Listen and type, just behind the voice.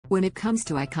When it comes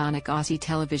to iconic Aussie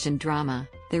television drama,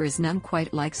 there is none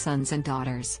quite like Sons and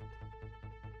Daughters.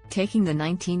 Taking the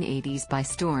 1980s by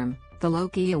storm, the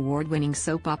Logie award-winning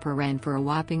soap opera ran for a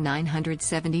whopping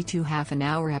 972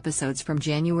 half-an-hour episodes from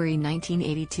January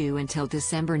 1982 until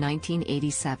December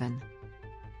 1987.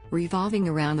 Revolving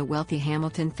around the wealthy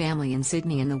Hamilton family in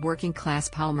Sydney and the working-class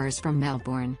Palmers from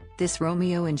Melbourne, this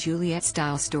Romeo and Juliet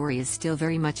style story is still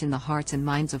very much in the hearts and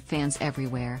minds of fans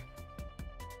everywhere.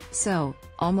 So,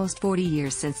 almost 40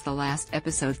 years since the last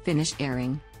episode finished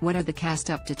airing, what are the cast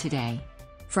up to today?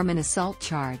 From an assault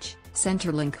charge,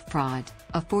 Centrelink fraud,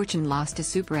 a fortune lost to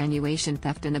superannuation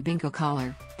theft and a bingo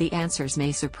caller, the answers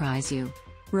may surprise you.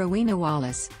 Rowena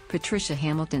Wallace, Patricia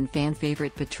Hamilton fan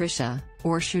favorite Patricia,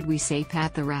 or should we say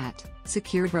Pat the Rat,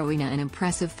 secured Rowena an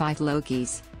impressive 5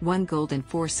 Logies, 1 gold and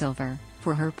 4 silver,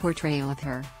 for her portrayal of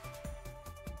her.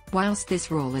 Whilst this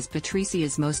role as Patricia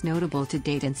is most notable to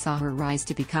date and saw her rise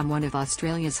to become one of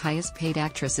Australia's highest paid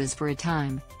actresses for a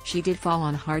time, she did fall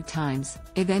on hard times,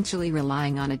 eventually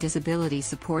relying on a disability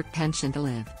support pension to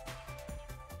live.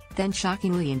 Then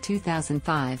shockingly in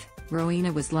 2005,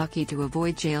 Rowena was lucky to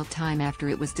avoid jail time after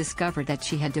it was discovered that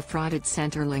she had defrauded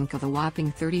Centrelink of a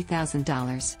whopping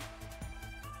 $30,000.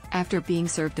 After being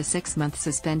served a 6-month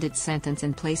suspended sentence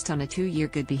and placed on a 2-year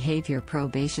good behavior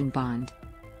probation bond.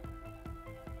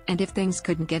 And if things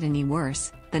couldn't get any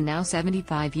worse, the now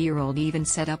 75-year-old even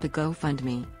set up a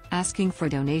GoFundMe, asking for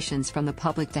donations from the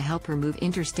public to help her move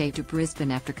interstate to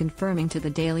Brisbane after confirming to the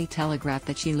Daily Telegraph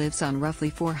that she lives on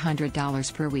roughly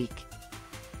 $400 per week.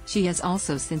 She has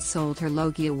also since sold her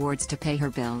Logie awards to pay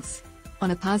her bills.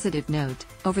 On a positive note,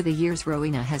 over the years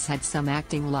Rowena has had some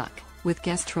acting luck, with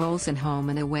guest roles in Home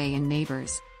and Away and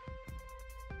Neighbours.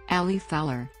 Ali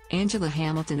Fowler, Angela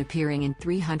Hamilton appearing in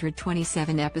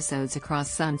 327 episodes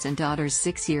across Sons and Daughters'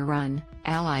 6-year run,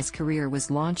 Ali's career was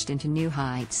launched into new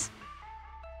heights.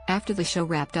 After the show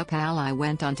wrapped up, Ali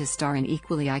went on to star in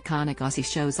equally iconic Aussie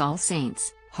shows All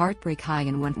Saints, Heartbreak High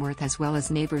and Wentworth as well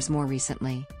as Neighbours more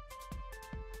recently.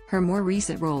 Her more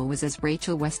recent role was as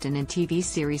Rachel Weston in TV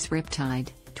series Riptide,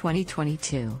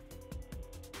 2022.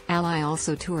 Ali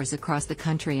also tours across the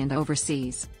country and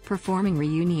overseas, performing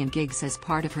reunion gigs as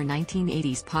part of her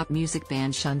 1980s pop music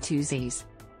band Shuntuzis.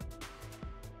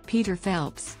 Peter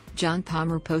Phelps, John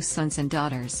Palmer post Sons and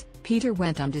Daughters. Peter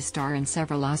went on to star in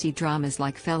several Aussie dramas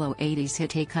like fellow 80s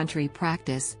hit Hey Country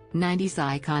Practice, 90s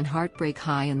icon Heartbreak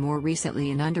High and more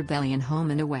recently in Underbelly and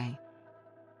Home and Away.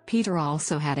 Peter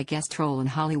also had a guest role in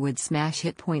Hollywood smash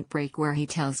hit Point Break where he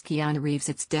tells Keanu Reeves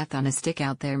it's death on a stick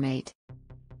out there mate.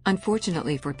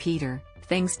 Unfortunately for Peter,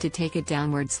 things did take a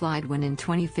downward slide when in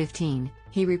 2015,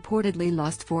 he reportedly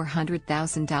lost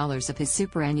 $400,000 of his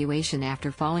superannuation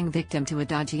after falling victim to a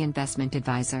dodgy investment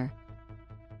advisor.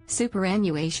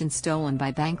 Superannuation stolen by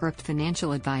bankrupt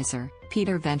financial advisor,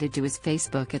 Peter vented to his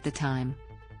Facebook at the time.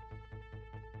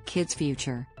 Kids'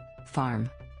 future. Farm.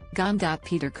 Gone.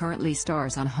 Peter currently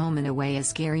stars on Home and Away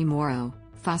as Gary Morrow,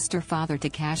 foster father to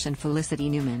Cash and Felicity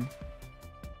Newman.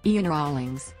 Ian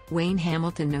Rawlings, Wayne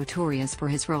Hamilton notorious for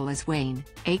his role as Wayne,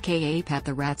 aka Pat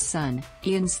the Rat's son.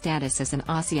 Ian's status as an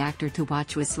Aussie actor to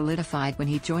watch was solidified when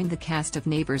he joined the cast of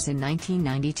Neighbours in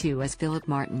 1992 as Philip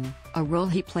Martin, a role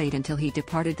he played until he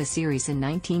departed the series in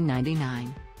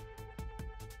 1999.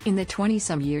 In the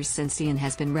 20-some years since, Ian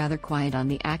has been rather quiet on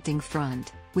the acting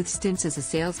front, with stints as a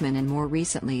salesman and more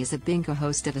recently as a bingo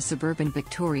host at a suburban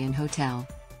Victorian hotel.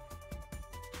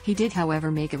 He did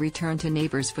however make a return to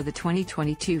Neighbours for the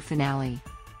 2022 finale.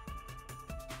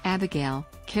 Abigail,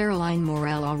 Caroline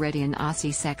Morel, already an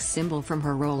Aussie sex symbol from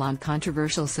her role on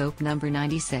controversial soap number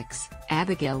 96,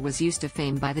 Abigail was used to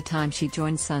fame by the time she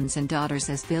joined Sons and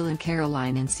Daughters as villain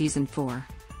Caroline in season 4.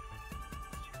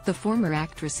 The former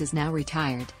actress is now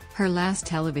retired, her last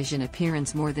television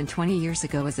appearance more than 20 years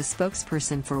ago as a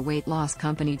spokesperson for weight loss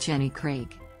company Jenny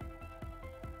Craig.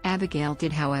 Abigail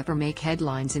did however make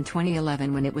headlines in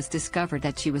 2011 when it was discovered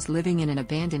that she was living in an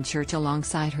abandoned church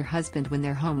alongside her husband when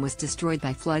their home was destroyed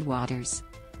by floodwaters.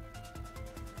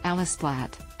 Alice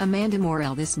Platt, Amanda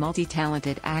Morel. This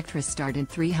multi-talented actress starred in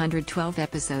 312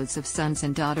 episodes of Sons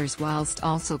and Daughters whilst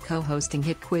also co-hosting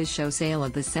hit quiz show Sale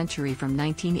of the Century from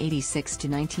 1986 to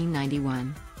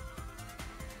 1991.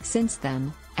 Since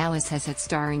then, Alice has had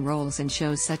starring roles in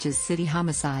shows such as City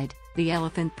Homicide, The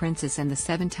Elephant Princess and The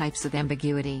 7 Types of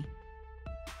Ambiguity.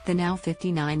 The now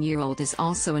 59-year-old is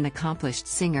also an accomplished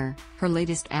singer. Her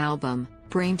latest album,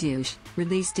 Brain Douche,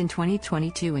 released in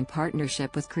 2022 in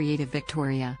partnership with Creative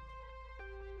Victoria.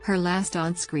 Her last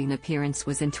on-screen appearance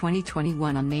was in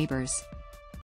 2021 on Neighbours.